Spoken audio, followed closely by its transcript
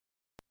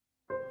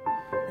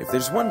If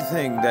there's one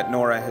thing that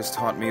Nora has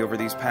taught me over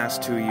these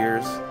past 2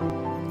 years,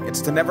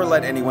 it's to never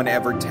let anyone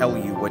ever tell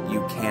you what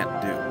you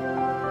can't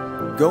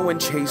do. Go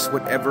and chase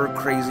whatever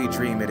crazy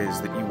dream it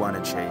is that you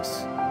want to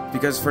chase.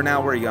 Because for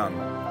now we're young,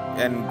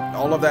 and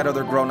all of that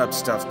other grown-up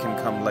stuff can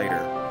come later.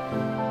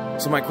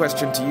 So my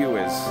question to you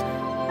is,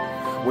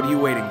 what are you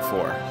waiting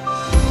for?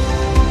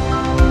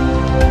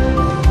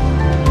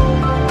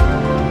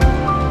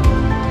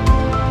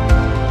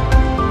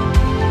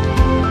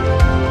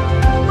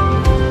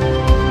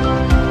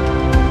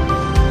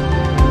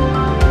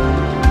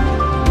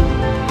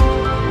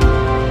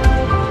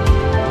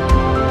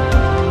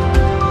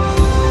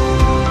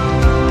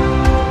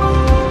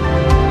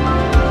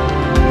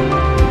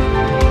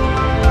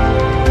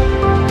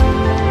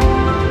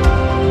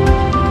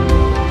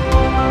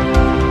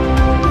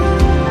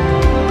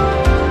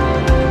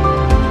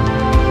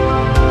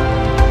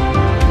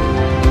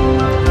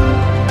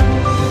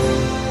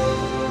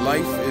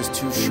 Life is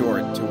too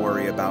short to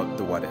worry about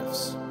the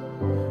what-ifs.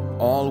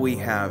 All we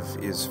have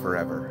is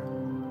forever.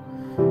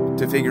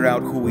 To figure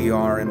out who we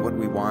are and what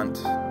we want.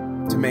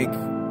 To make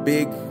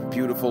big,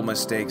 beautiful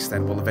mistakes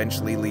that will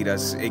eventually lead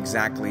us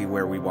exactly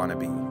where we want to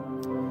be.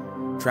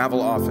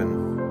 Travel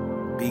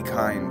often. Be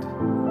kind.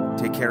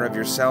 Take care of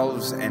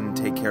yourselves and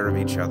take care of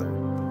each other.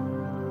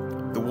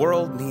 The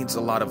world needs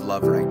a lot of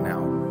love right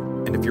now.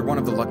 And if you're one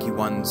of the lucky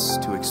ones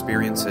to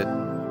experience it,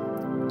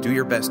 do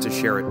your best to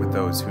share it with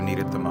those who need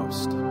it the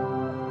most.